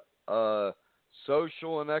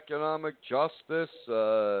 social and economic justice.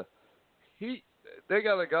 He, they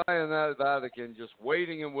got a guy in that Vatican just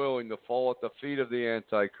waiting and willing to fall at the feet of the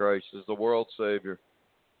Antichrist as the world savior.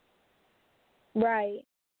 Right.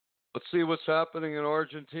 But see what's happening in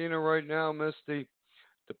Argentina right now, Misty.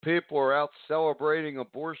 The people are out celebrating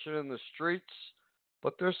abortion in the streets,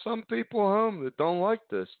 but there's some people home that don't like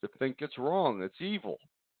this, that think it's wrong, it's evil.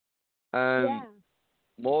 And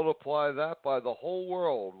multiply that by the whole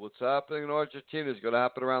world. What's happening in Argentina is going to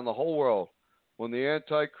happen around the whole world. When the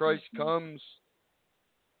Antichrist comes,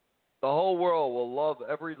 the whole world will love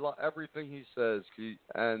everything he says.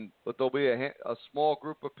 But there'll be a small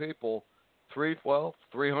group of people,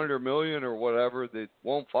 300 million or whatever, that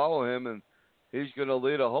won't follow him, and he's going to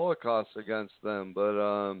lead a Holocaust against them. But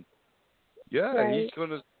Right.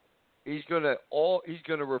 he's going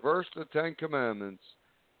to reverse the Ten Commandments,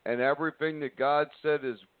 and everything that God said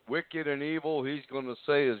is wicked and evil, he's going to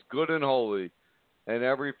say is good and holy, and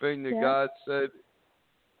everything that God said,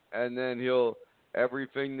 and then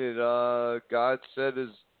everything that God said is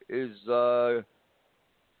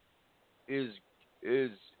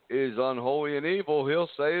unholy and evil, he'll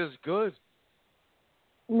say is good.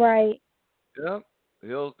 Right. Yep.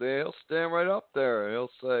 He'll stand right up there.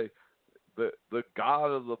 He'll say, the God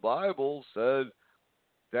of the Bible said,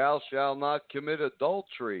 "Thou shalt not commit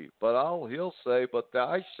adultery." But he'll say, "But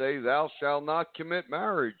I say, thou shalt not commit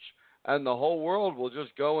marriage," and the whole world will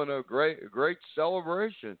just go in a great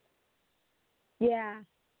celebration. Yeah.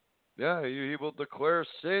 Yeah, he will declare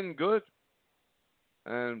sin good,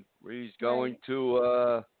 and he's going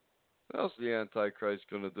to. What else is the Antichrist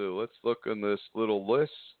going to do? Let's look in this little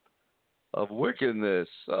list of wickedness.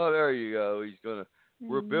 Oh, there you go. He's going to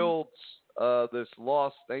rebuild this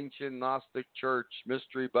lost ancient Gnostic church,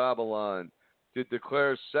 Mystery Babylon, to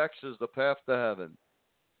declare sex as the path to heaven.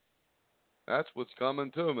 That's what's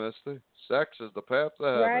coming too, mister. Sex is the path to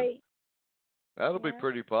heaven. Right. That'll be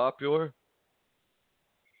pretty popular.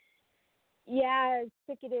 Yeah, as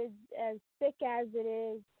sick as it is.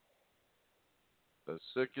 As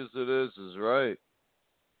sick as it is right.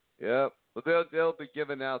 Yep. But they'll be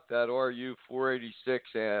giving out that RU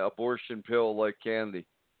 486 abortion pill like candy.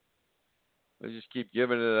 They just keep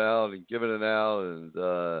giving it out, and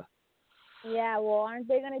yeah, well, aren't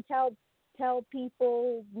they going to tell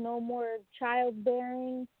people no more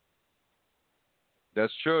childbearing?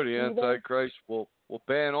 That's true. The Antichrist will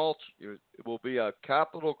ban all. It will be a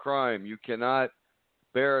capital crime. You cannot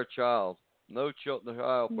bear a child, no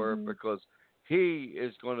childbirth, because he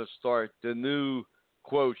is going to start the new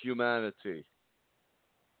quote humanity.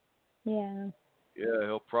 Yeah. Yeah,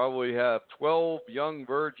 he'll probably have 12 young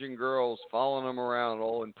virgin girls following him around,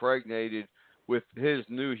 all impregnated with his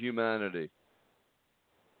new humanity.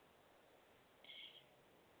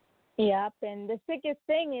 Yep, and the sickest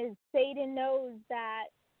thing is Satan knows that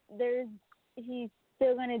he's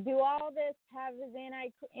still going to do all this, have his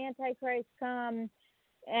Antichrist come,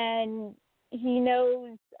 and he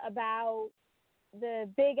knows about the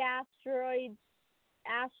big asteroid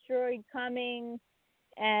coming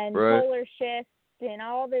and polar shift and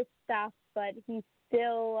all this stuff, but he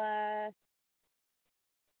still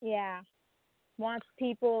wants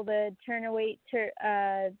people to turn away,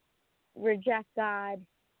 reject God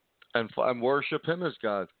and worship him as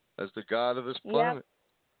God, as the God of his planet.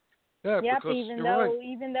 Yep. Yeah, because even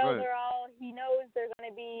though they're all, he knows they're going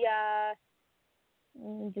to be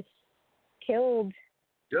just killed,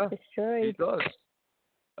 destroyed. He does.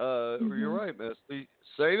 You're right, Misty.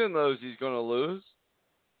 Satan knows he's going to lose.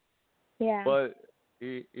 Yeah. But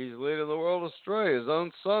he's leading the world astray. His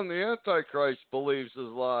own son, the Antichrist, believes his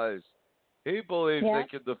lies. He believes they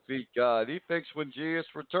can defeat God. He thinks when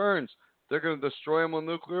Jesus returns, they're going to destroy him with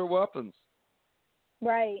nuclear weapons.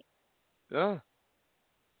 Right. Yeah.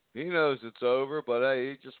 He knows it's over, but hey,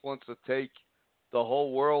 he just wants to take the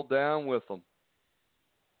whole world down with him.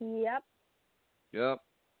 Yep.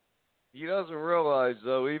 He doesn't realize,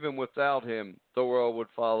 though, even without him, the world would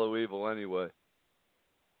follow evil anyway.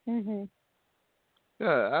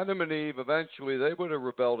 Yeah, Adam and Eve, eventually, they would have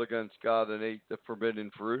rebelled against God and ate the forbidden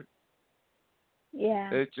fruit.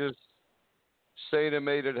 Yeah. It just, Satan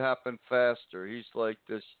made it happen faster. He's like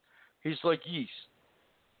yeast.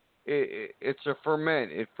 It's a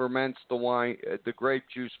ferment. It ferments the wine, the grape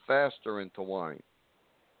juice faster into wine.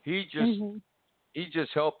 He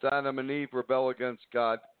just helped Adam and Eve rebel against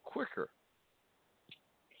God quicker.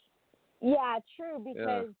 Yeah, true,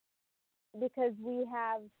 because because we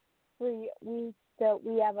have we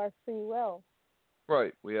have our free will.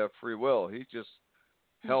 Right. We have free will. He just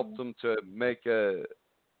helped them to make a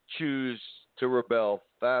choose to rebel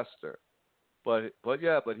faster. But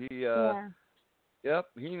he yep,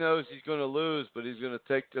 he knows he's going to lose, but he's going to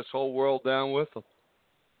take this whole world down with him.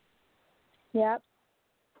 Yep.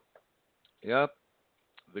 Yep.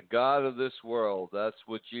 The God of this world. That's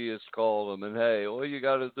what Jesus called him. And hey, all you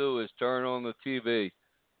got to do is turn on the TV.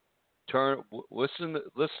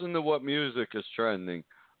 Listen to what music is trending.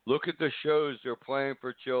 Look at the shows they're playing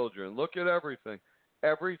for children. Look at everything.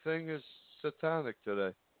 Everything is satanic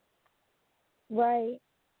today. Right.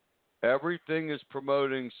 Everything is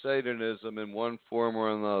promoting Satanism in one form or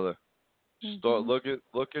another. Look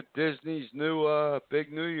at Disney's new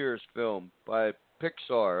big New Year's film by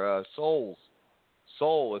Pixar, Soul.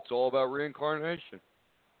 It's all about reincarnation.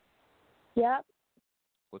 Yep.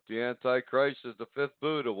 With the Antichrist as the fifth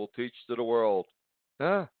Buddha will teach to the world.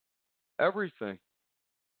 Yeah, everything.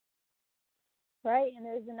 Right, and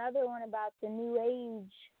there's another one about the New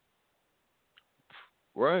Age.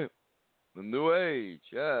 Right. The New Age,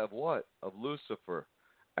 yeah, of what? Of Lucifer.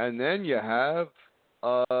 And then you have,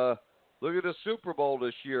 look at the Super Bowl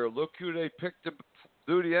this year. Look who they picked to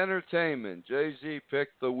do the entertainment. Jay-Z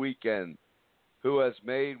picked The Weeknd, who has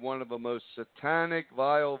made one of the most satanic,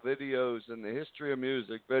 vile videos in the history of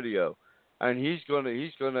music video. And he's gonna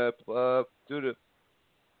do the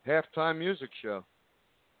halftime music show.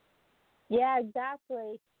 Yeah,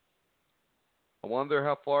 exactly. I wonder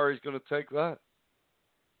how far he's going to take that.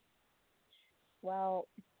 Well,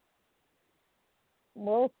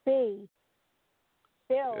 we'll see.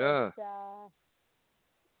 Still, Yeah.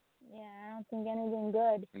 I don't think anything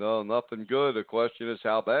good. No, nothing good. The question is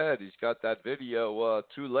how bad. He's got that video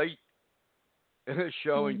too late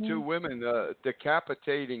showing two women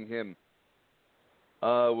decapitating him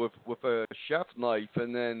with a chef knife,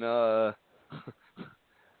 and then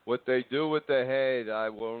what they do with the head, I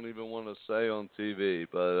won't even want to say on TV,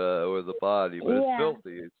 but or the body, but it's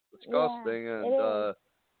filthy. It's disgusting, and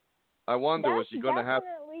I wonder, was he going to have?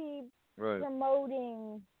 Right.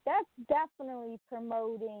 That's definitely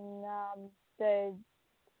promoting the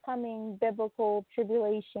coming biblical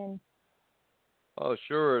tribulation. Oh,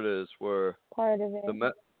 sure it is. Where part of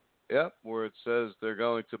it. Where it says they're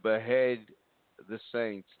going to behead the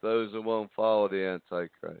saints, those who won't follow the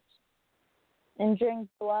Antichrist. And drink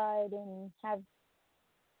blood and have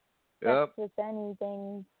sex with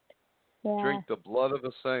anything. Yeah. Drink the blood of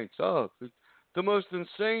the saints. Oh, the most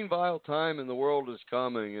insane, vile time in the world is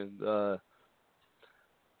coming, and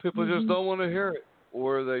people just don't want to hear it.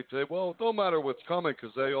 Or they say, well, it don't matter what's coming,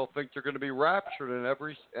 because they all think they're going to be raptured in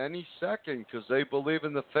any second because they believe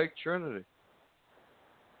in the fake Trinity.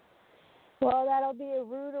 Well, that'll be a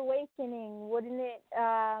rude awakening, wouldn't it?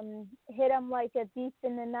 Hit them like a thief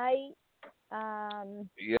in the night.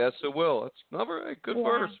 Yes, it will. It's another good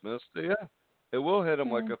verse, mister. Yeah, it will hit them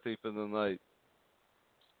like a thief in the night.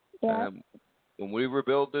 Yeah. And when we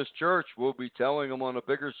rebuild this church, we'll be telling them on a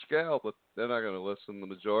bigger scale, but they're not going to listen, the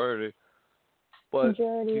majority. But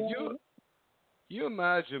can you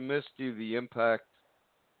imagine, Misty, the impact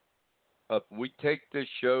of we take this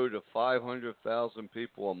show to 500,000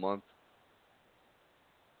 people a month?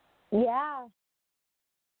 Yeah.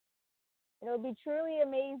 It'll be truly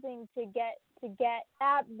amazing to get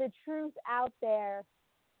the truth out there.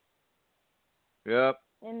 Yep.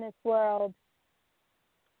 In this world.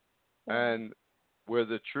 And where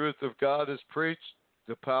the truth of God is preached,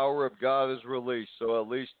 the power of God is released. So at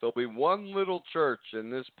least there'll be one little church in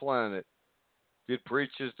this planet that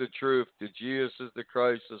preaches the truth, that Jesus is the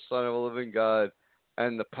Christ, the Son of the living God.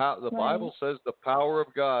 And the Bible says the power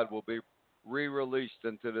of God will be re-released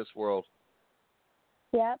into this world.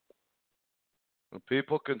 Yep. And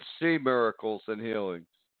people can see miracles and healings.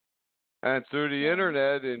 And through the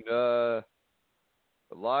internet and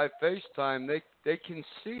live FaceTime, they can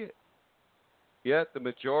see it. Yet the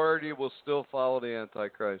majority will still follow the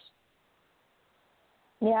Antichrist.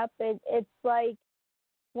 Yep, it's like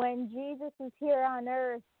when Jesus was here on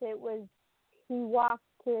earth, he walked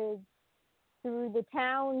through the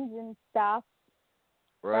towns and stuff,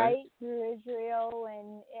 right? Through Israel,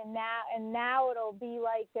 and now it'll be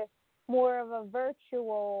like more of a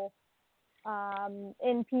virtual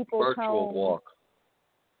in people's homes. Walk.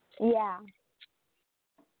 Yeah.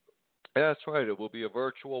 That's right. It will be a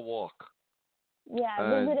virtual walk.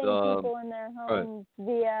 Yeah, visiting people in their homes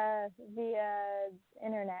via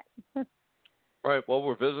internet. Right. Well,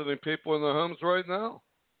 we're visiting people in their homes right now.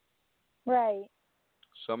 Right.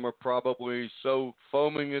 Some are probably so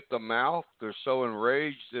foaming at the mouth, they're so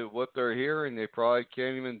enraged at what they're hearing, they probably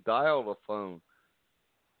can't even dial the phone.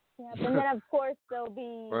 Yep. And then of course there'll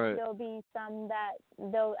Right. be some that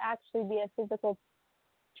there'll actually be a physical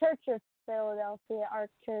Church of Philadelphia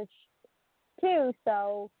Ark Church too.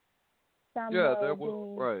 So some Yeah, there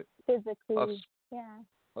will will. be Right. A, physically. Yeah.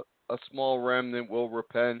 a small remnant will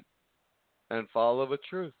repent and follow the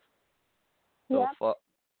truth. They'll Yep.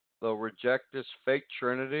 they'll reject this fake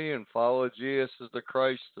Trinity and follow Jesus as the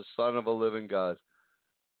Christ, the Son of a living God.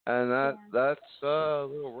 And that's a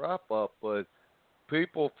little wrap up. But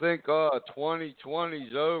people think,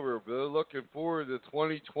 2020's over. But they're looking forward to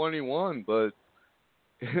 2021. But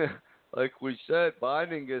like we said,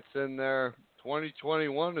 Biden gets in there.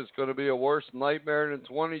 2021 is going to be a worse nightmare than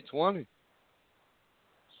 2020.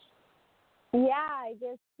 Yeah, I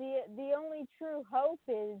guess the only true hope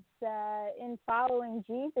is in following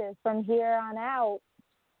Jesus from here on out.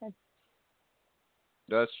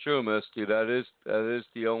 That's true, Misty. That is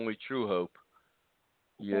the only true hope.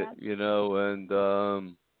 Yep. You know,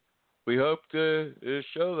 and we hope to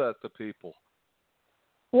show that to people.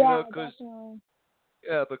 Yeah, definitely. definitely.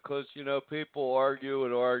 Yeah, because people argue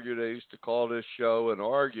and argue. They used to call this show and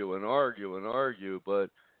argue and argue and argue, but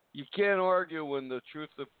you can't argue when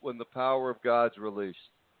when the power of God's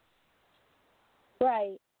released.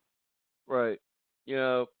 Right. Right.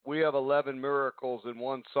 We have 11 miracles in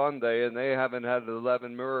one Sunday, and they haven't had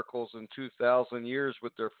 11 miracles in 2,000 years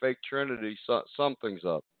with their fake Trinity. Something's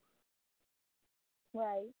up.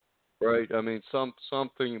 Right. Right. I mean,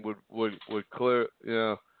 something would clear.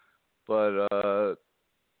 But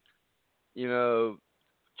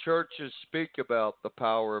churches speak about the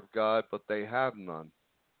power of God, but they have none.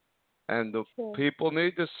 And the people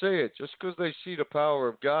need to see it. Just because they see the power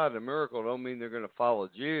of God, a miracle, don't mean they're going to follow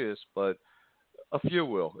Jesus, but a few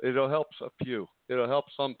will. It'll help a few. It'll help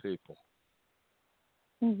some people.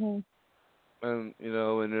 Mhm. And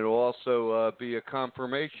and it'll also be a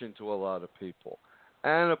confirmation to a lot of people,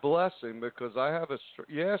 and a blessing, because I have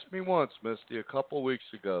you asked me once, Misty, a couple of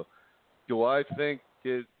weeks ago, do I think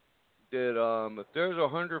if there's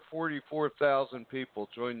 144,000 people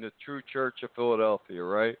join the True Church of Philadelphia,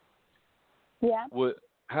 right? Yeah.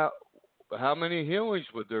 How many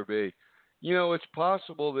healings would there be? It's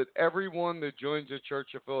possible that everyone that joins the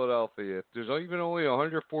Church of Philadelphia, if there's even only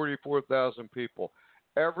 144,000 people,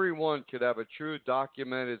 everyone could have a true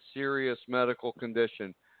documented serious medical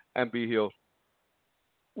condition and be healed.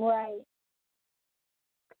 Right.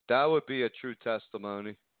 That would be a true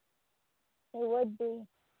testimony. It would be.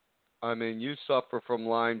 I mean, you suffer from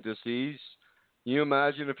Lyme disease. Can you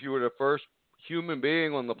imagine if you were the first human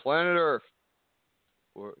being on the planet Earth?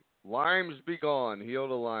 Or Lyme's be gone,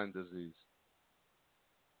 healed of Lyme disease.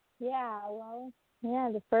 Yeah, well,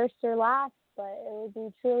 the first or last, but it would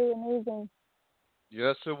be truly amazing.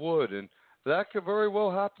 Yes, it would, and that could very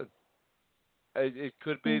well happen. It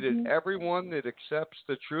could be that everyone that accepts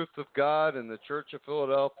the truth of God in the Church of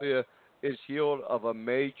Philadelphia is healed of a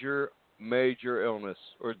major illness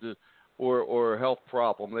or health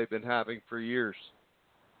problem they've been having for years.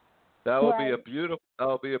 That would be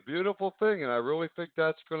a beautiful thing, and I really think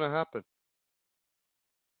that's going to happen.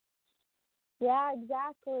 Yeah,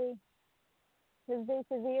 exactly. Because they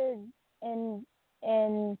persevered and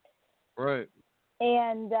right.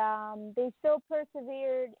 And they still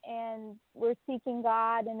persevered and were seeking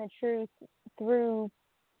God and the truth through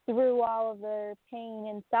all of their pain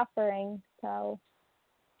and suffering. So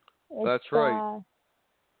that's right.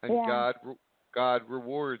 And God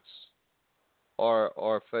rewards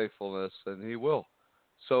our faithfulness, and He will.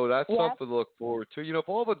 So that's something to look forward to. Of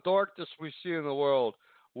all the darkness we see in the world,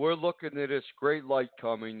 we're looking at this great light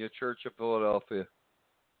coming, the Church of Philadelphia.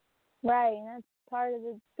 Right, and that's part of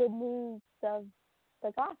the good news of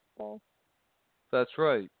the gospel. That's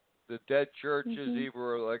right. The dead churches,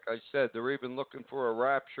 either, like I said, they're even looking for a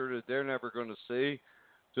rapture that they're never going to see.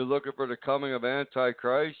 They're looking for the coming of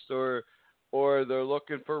Antichrist, or they're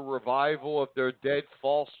looking for revival of their dead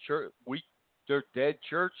false church, their dead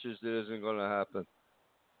churches. That isn't going to happen.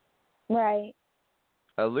 Right.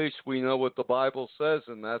 At least we know what the Bible says,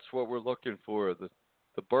 and that's what we're looking for. The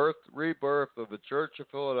rebirth of the Church of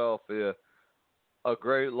Philadelphia, a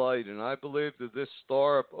great light. And I believe that this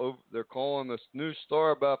star, they're calling this new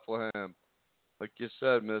star of Bethlehem, like you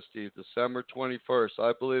said, Misty, December 21st.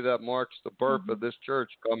 I believe that marks the birth of this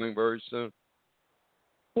church coming very soon.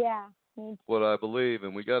 Yeah. What I believe,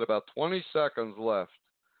 and we got about 20 seconds left.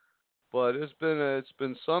 But it's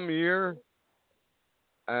been some year,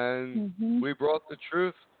 and we brought the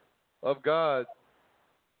truth of God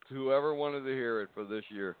to whoever wanted to hear it for this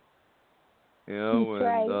year.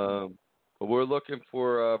 But we're looking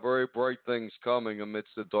for very bright things coming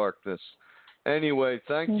amidst the darkness. Anyway,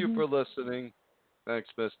 thank you for listening. Thanks,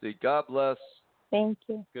 Misty. God bless. Thank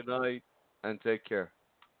you. Good night, and take care.